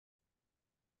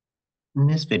In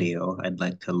this video, I'd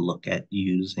like to look at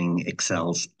using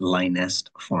Excel's LINEST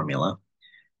formula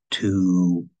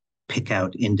to pick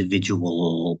out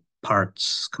individual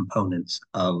parts, components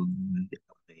of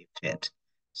a fit.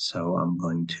 So I'm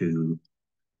going to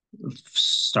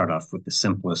start off with the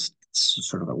simplest,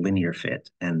 sort of a linear fit,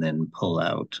 and then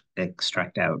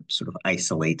extract out, sort of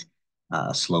isolate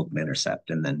slope and intercept,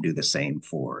 and then do the same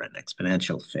for an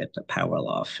exponential fit, a power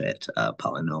law fit, a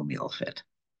polynomial fit.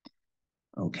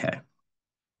 Okay.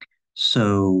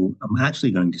 So I'm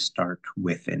actually going to start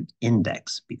with an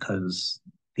index because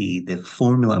the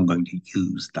formula I'm going to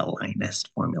use, the LINEST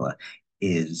formula,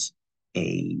 is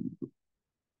a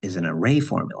is an array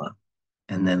formula.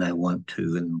 And then and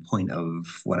the point of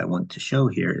what I want to show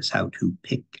here is how to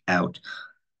pick out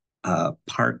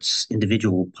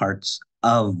individual parts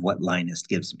of what LINEST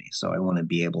gives me. So I want to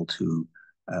be able to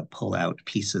pull out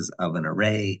pieces of an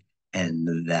array,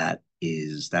 and that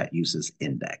uses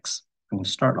index. I'm going to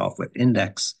start off with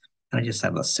index, and I just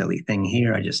have a silly thing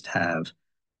here. I just have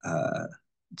uh,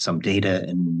 some data,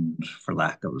 and for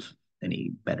lack of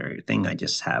any better thing, I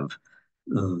just have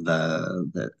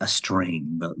a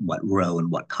string, what row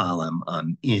and what column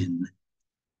I'm in.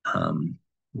 And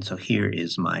so here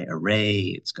is my array.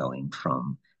 It's going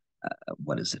from,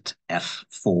 what is it,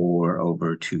 F4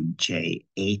 over to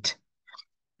J8.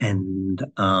 And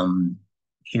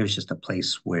here's just a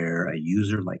place where a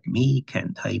user like me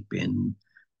can type in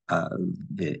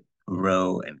the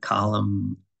row and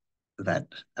column that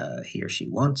he or she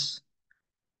wants.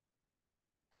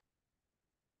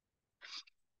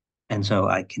 And so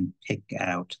I can pick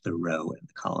out the row and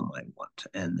the column I want.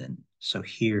 And then, so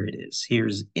here it is.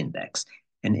 Here's index.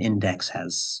 An index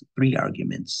has three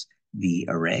arguments: the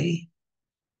array,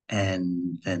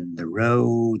 and then the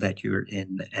row that you're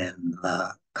in, and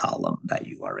the column that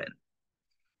you are in.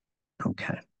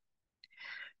 Okay.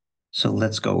 So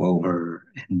let's go over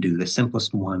and do the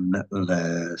simplest one,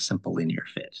 the simple linear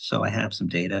fit. So I have some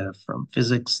data from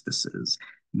physics. This is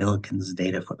Millikan's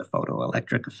data for the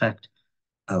photoelectric effect.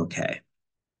 Okay.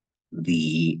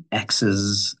 The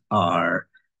x's are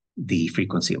the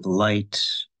frequency of light,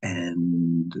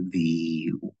 and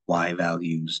the y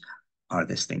values are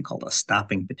this thing called a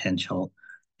stopping potential.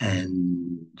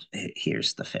 And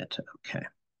here's the fit. Okay.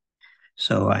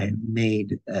 So I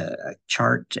made a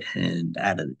chart and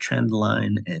added a trend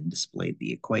line and displayed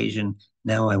the equation.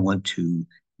 Now I want to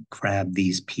grab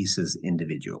these pieces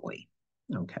individually.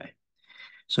 Okay.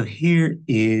 So here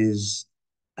is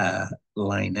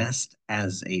LINEST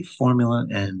as a formula,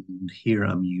 and here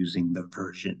I'm using the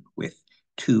version with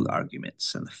two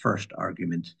arguments. And the first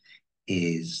argument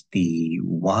is the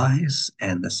y's,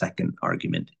 and the second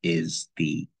argument is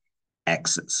the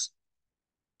x's.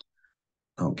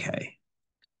 Okay.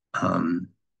 Um,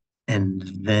 and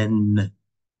then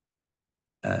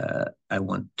I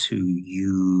want to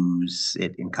use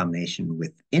it in combination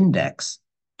with index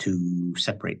to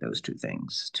separate those two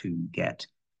things to get,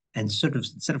 and sort of,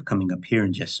 instead of coming up here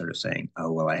and just sort of saying,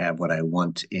 oh, well, I have what I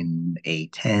want in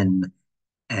A10,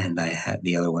 and I have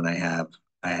the other one I have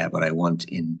what I want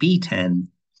in B10.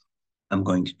 I'm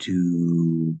going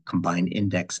to combine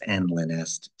index and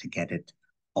LINEST to get it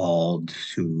all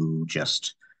to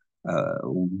just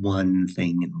one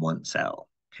thing in one cell.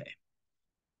 Okay,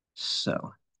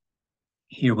 so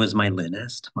here was my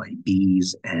LINEST, my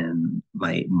B's and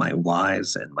my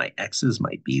Y's and my X's,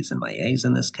 my B's and my A's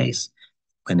in this case.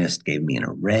 LINEST gave me an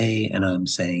array, and I'm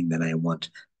saying that I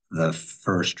want the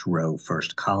first row,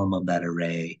 first column of that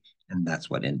array, and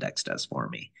that's what index does for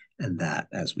me. And that,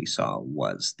 as we saw,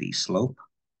 was the slope.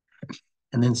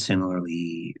 And then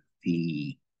similarly,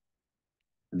 the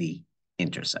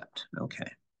intercept.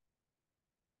 Okay.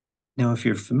 Now, if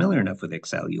you're familiar enough with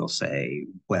Excel, you'll say,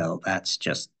 well, that's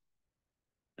just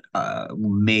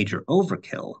major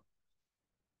overkill,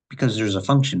 because there's a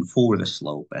function for the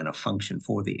slope and a function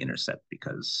for the intercept,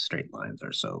 because straight lines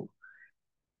are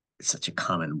such a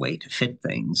common way to fit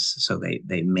things. So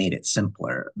they made it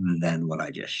simpler than what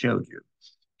I just showed you.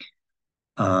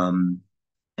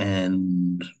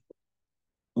 And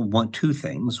two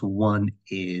things. One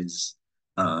is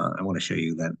I want to show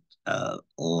you that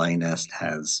LINEST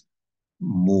has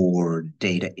more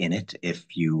data in it if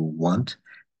you want.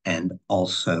 And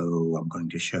also, I'm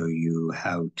going to show you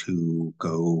how to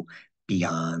go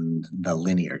beyond the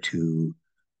linear to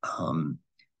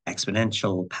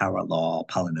exponential, power law,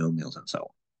 polynomials, and so on.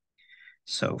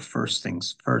 So first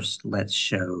things first, let's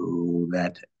show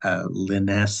that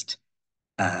LINEST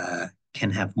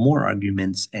can have more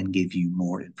arguments and give you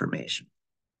more information.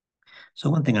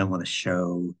 So one thing I want to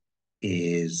show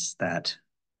is that,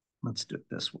 let's do it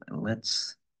this way.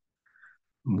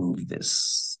 move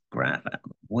this graph out of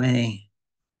the way.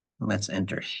 Let's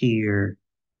enter here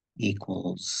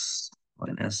equals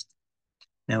minus.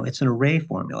 Now it's an array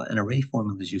formula, and array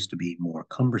formulas used to be more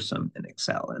cumbersome in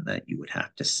Excel, in that you would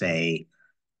have to say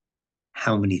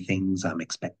how many things I'm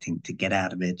expecting to get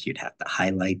out of it. You'd have to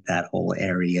highlight that whole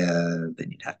area.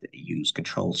 Then you'd have to use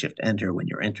Control Shift Enter when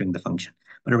you're entering the function.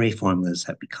 But array formulas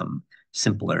have become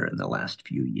simpler in the last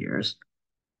few years.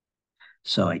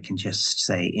 So I can just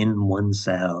say in one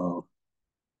cell,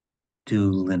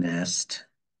 do LINEST,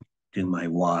 do my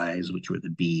Y's, which were the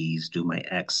B's, do my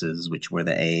X's, which were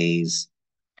the A's.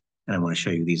 And I want to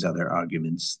show you these other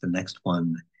arguments. The next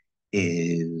one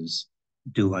is,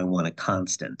 do I want a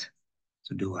constant?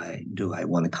 So do I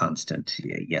want a constant?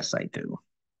 Yeah, yes, I do.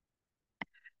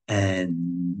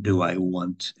 And do I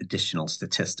want additional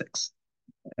statistics?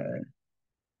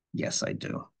 Yes, I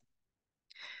do.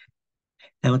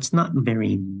 Now, it's not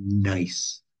very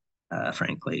nice,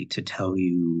 frankly, to tell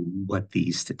you what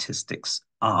these statistics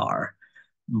are,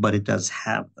 but it does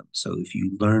have them. So if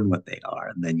you learn what they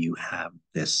are, then you have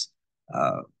this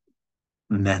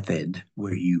method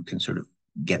where you can sort of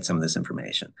get some of this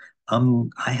information.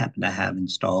 I happen to have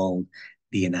installed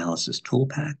the analysis tool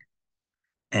pack.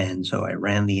 And so I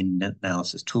ran the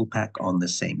analysis tool pack on the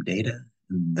same data.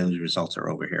 And those results are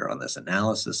over here on this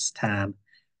analysis tab.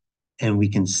 And we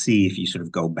can see if you sort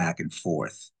of go back and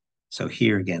forth. So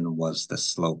here again was the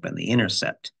slope and the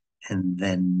intercept. And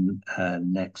then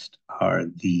next are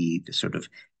the sort of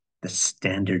the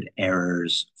standard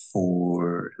errors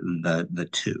for the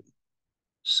two.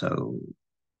 So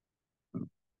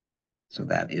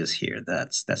that is here.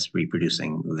 That's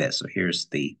reproducing this. So here's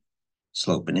the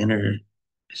slope and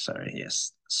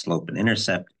slope and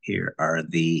intercept. Here are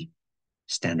the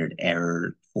standard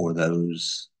error for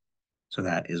those. So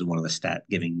that is one of the stat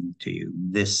giving to you.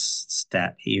 This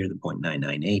stat here, the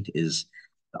 0.998, is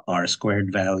the R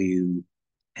squared value.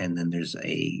 And then there's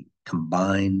a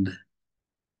combined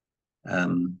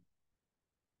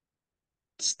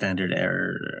standard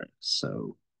error.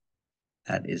 So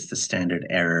that is the standard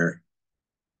error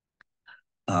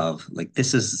of, like,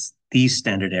 this is these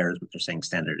standard errors, what they're saying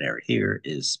standard error here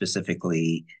is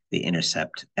specifically the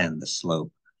intercept and the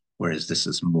slope, whereas this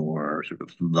is more sort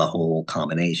of the whole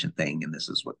combination thing, and this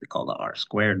is what we call the R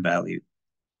squared value.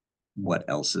 What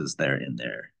else is there in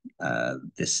there?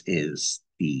 This is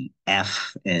the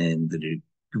F and the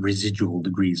residual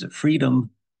degrees of freedom.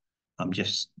 I'm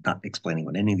just not explaining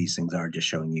what any of these things are, just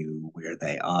showing you where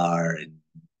they are. And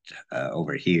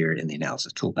over here in the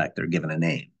analysis toolpack, they're given a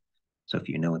name. So if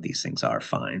you know what these things are,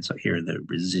 fine. So here are the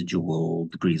residual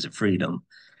degrees of freedom.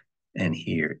 And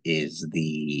here is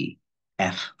the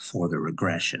F for the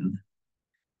regression.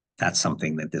 That's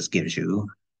something that this gives you.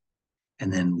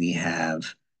 And then we have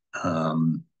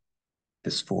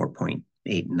this 4.89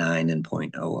 and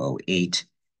 0.008.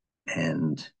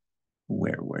 And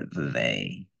where were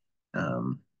they?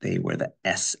 They were the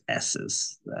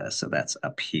SS's. So that's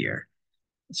up here.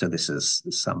 So this is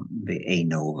the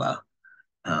ANOVA.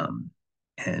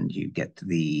 And you get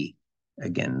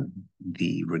again,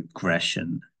 the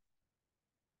regression.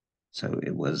 So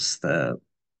it was the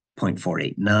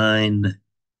 0.489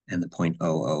 and the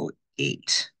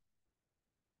 0.008.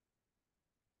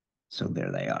 So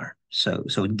there they are. So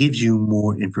it gives you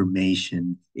more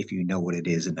information if you know what it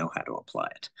is and know how to apply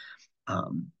it.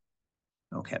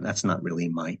 Okay, that's not really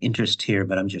my interest here,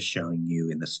 but I'm just showing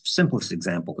you in the simplest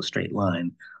example, the straight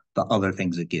line, the other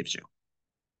things it gives you.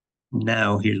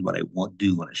 Now, here's what I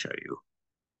do want to show you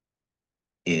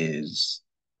is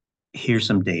here's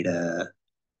some data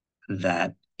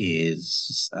that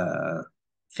is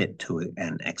fit to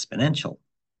an exponential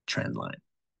trend line.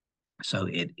 So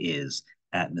it is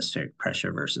atmospheric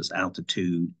pressure versus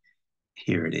altitude.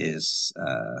 Here it is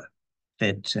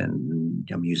fit, and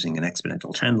I'm using an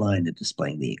exponential trend line to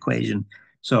display the equation.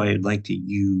 So I would like to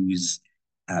use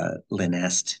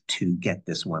LINEST to get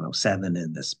this 107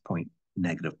 and this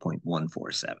negative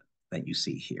 0.147 that you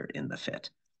see here in the fit.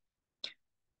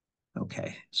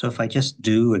 Okay, so if I just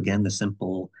do, again, the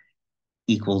simple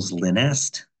equals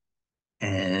LINEST,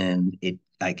 and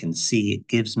I can see it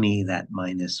gives me that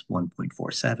minus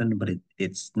 1.47, but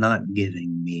it's not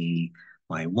giving me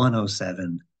my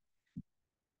 107.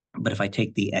 But if I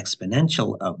take the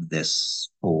exponential of this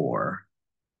for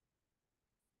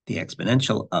the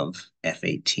exponential of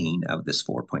F18 of this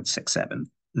 4.67,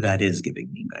 that is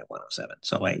giving me my 107.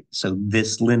 So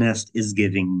this LINEST is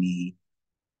giving me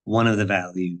one of the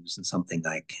values and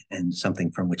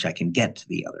something from which I can get to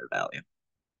the other value.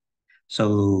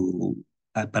 So,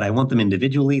 but I want them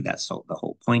individually. That's the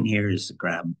whole point here, is to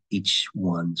grab each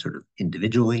one sort of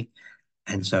individually.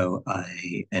 And so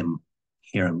I am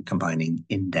here I'm combining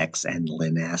index and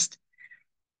linest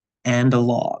and a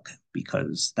log,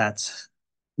 because that's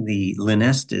the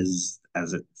linest is,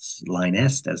 as it's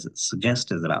linest, as it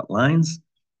suggests, is about lines.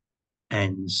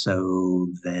 And so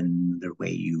then the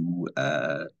way you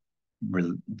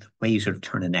sort of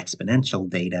turn an exponential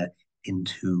data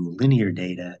into linear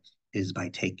data is by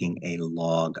taking a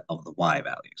log of the y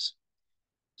values.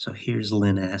 So here's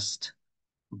linest,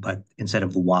 but instead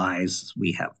of y's,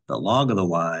 we have the log of the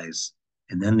y's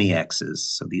and then the x's.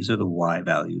 So these are the y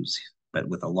values, but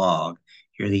with a log.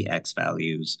 Here are the x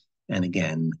values. And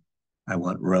again, I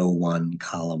want row 1,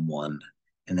 column 1,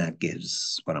 and that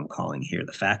gives what I'm calling here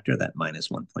the factor, that minus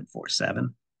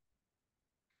 1.47.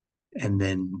 And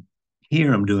then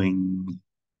here I'm doing,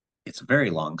 it's a very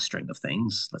long string of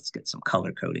things. Let's get some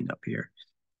color coding up here.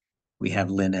 We have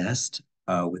linest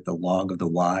with the log of the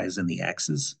y's and the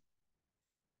x's.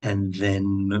 And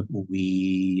then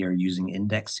we are using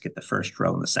index to get the first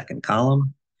row and the second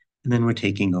column. And then we're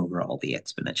taking over all the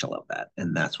exponential of that.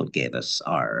 And that's what gave us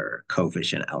our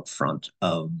coefficient out front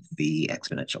of the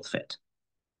exponential fit.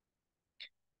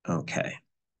 Okay.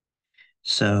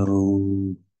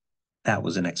 So that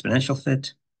was an exponential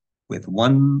fit with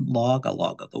one log, a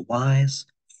log of the y's.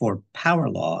 For power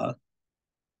law,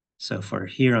 so for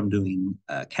here I'm doing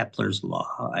Kepler's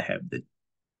law. I have the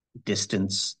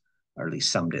distance, or at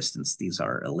least some distance. These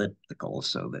are elliptical,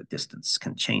 so the distance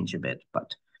can change a bit,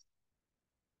 but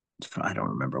I don't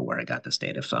remember where I got this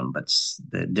data from, but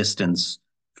the distance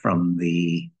from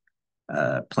the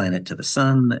planet to the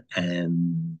sun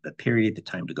and the period, the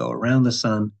time to go around the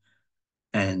sun.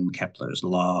 And Kepler's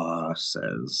law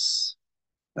says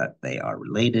that they are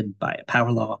related by a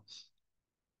power law.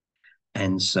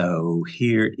 And so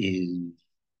here is,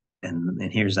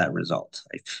 and here's that result.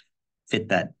 I fit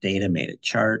that data, made a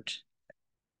chart,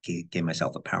 gave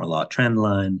myself a power law trend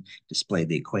line, displayed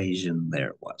the equation, there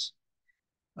it was.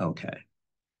 Okay,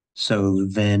 so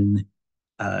then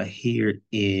here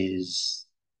is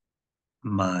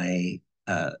my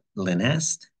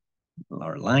LINEST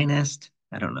or LINEST.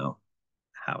 I don't know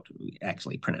how to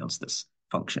actually pronounce this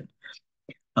function.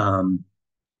 And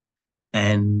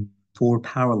for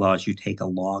power laws, you take a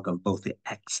log of both the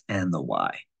x and the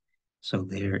y. So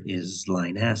there is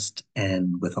LINEST,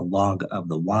 and with a log of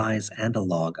the y's and a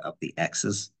log of the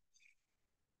x's.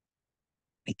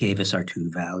 It gave us our two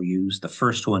values. The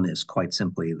first one is quite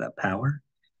simply the power.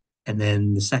 And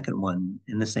then the second one,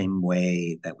 in the same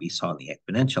way that we saw in the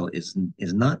exponential, is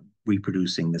not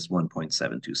reproducing this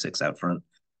 1.726 out front.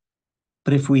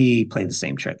 But if we play the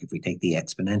same trick, if we take the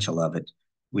exponential of it,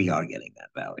 we are getting that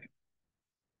value.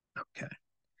 Okay.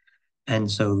 And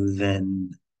so then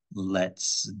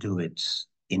let's do it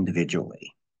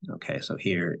individually. Okay, so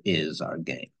here is our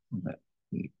game.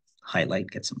 We highlight,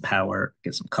 get some power,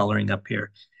 get some coloring up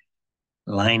here.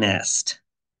 LINEST,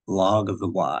 log of the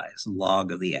y's,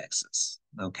 log of the x's.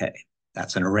 Okay,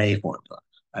 that's an array formula.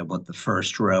 I want the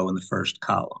first row and the first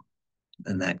column,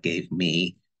 and that gave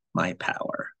me my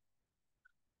power.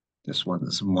 This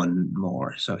one's one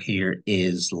more. So here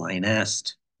is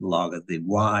LINEST, log of the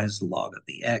y's, log of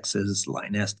the x's.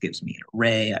 LINEST gives me an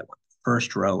array. I want the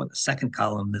first row and the second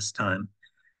column this time.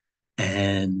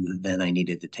 And then I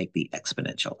needed to take the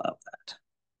exponential of that.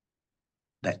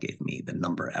 That gave me the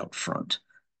number out front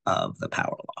of the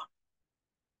power law.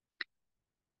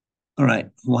 All right,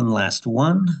 one last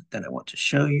one that I want to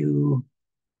show you.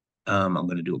 I'm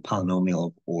going to do a polynomial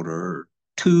of order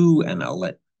 2, and I'll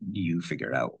let you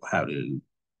figure out how to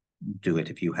do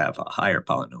it if you have a higher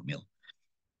polynomial.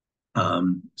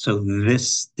 So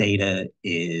this data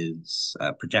is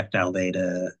projectile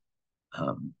data.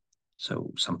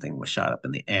 So something was shot up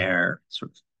in the air,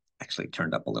 sort of actually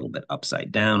turned up a little bit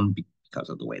upside down because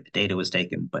of the way the data was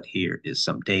taken. But here is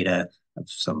some data of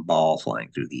some ball flying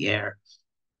through the air,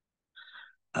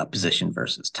 position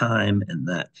versus time, and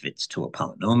that fits to a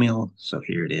polynomial. So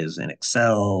here it is in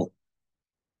Excel.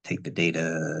 Take the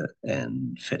data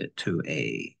and fit it to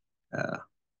a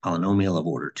polynomial of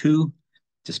order 2,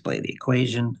 display the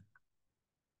equation.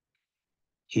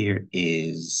 Here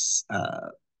is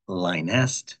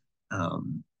LINEST,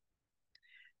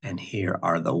 and here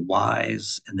are the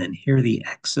y's, and then here are the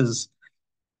x's,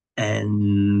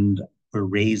 and we're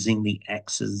raising the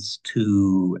x's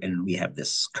to, and we have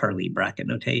this curly bracket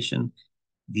notation,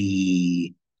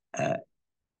 the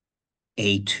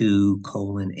A2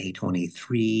 colon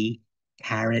A23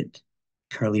 caret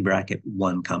curly bracket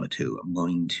 1 comma 2. I'm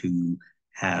going to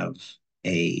have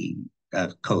a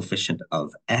coefficient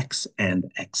of x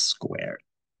and x squared.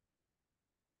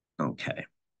 Okay.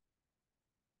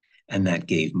 And that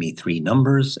gave me 3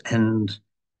 numbers, and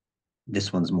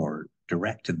this one's more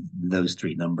direct to those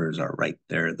three numbers are right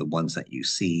there, the ones that you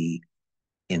see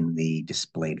in the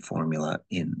displayed formula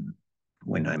in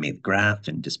when I made the graph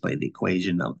and displayed the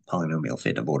equation of polynomial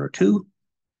fit of order 2.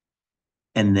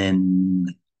 And then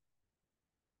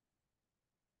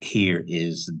here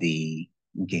is the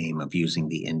game of using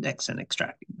the index and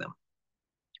extracting them.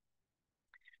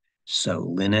 So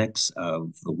linx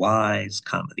of the y's,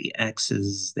 comma the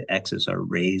x's. The x's are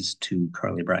raised to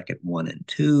curly bracket 1 and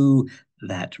 2.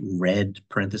 That red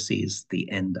parentheses, the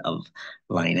end of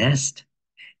LINEST.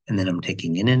 And then I'm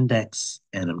taking an index,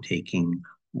 and I'm taking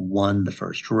 1, the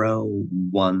first row,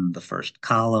 1, the first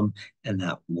column, and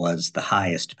that was the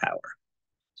highest power.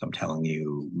 So I'm telling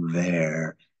you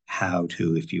there how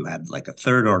to, if you had like a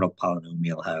third order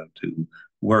polynomial, how to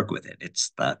work with it.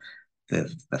 It's the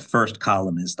first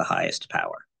column is the highest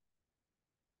power.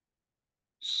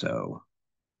 So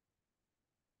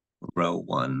row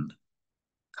 1,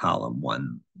 column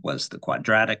 1 was the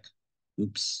quadratic.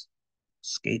 Oops,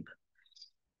 escape.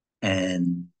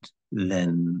 And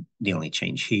then the only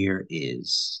change here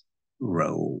is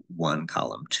row 1,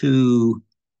 column 2,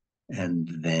 and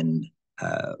then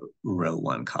row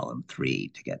 1, column 3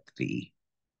 to get the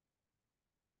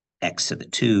x to the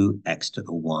 2, x to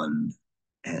the 1,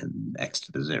 and x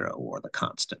to the 0, or the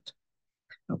constant.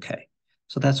 Okay,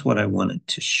 so that's what I wanted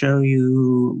to show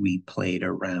you. We played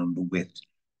around with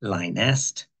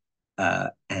LINEST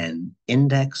and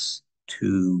index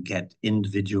to get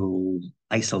individual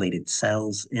isolated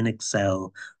cells in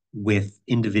Excel with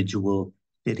individual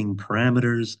fitting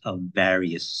parameters of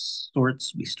various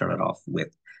sorts. We started off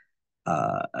with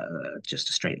just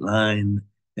a straight line,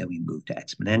 then we moved to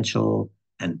exponential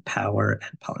and power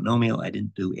and polynomial. I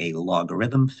didn't do a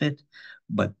logarithm fit,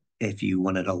 but if you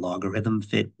wanted a logarithm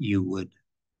fit, you would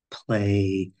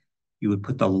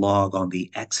put the log on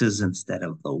the x's instead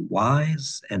of the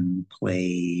y's and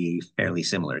play fairly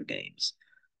similar games.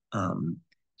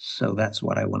 So that's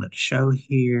what I wanted to show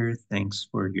here. Thanks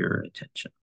for your attention.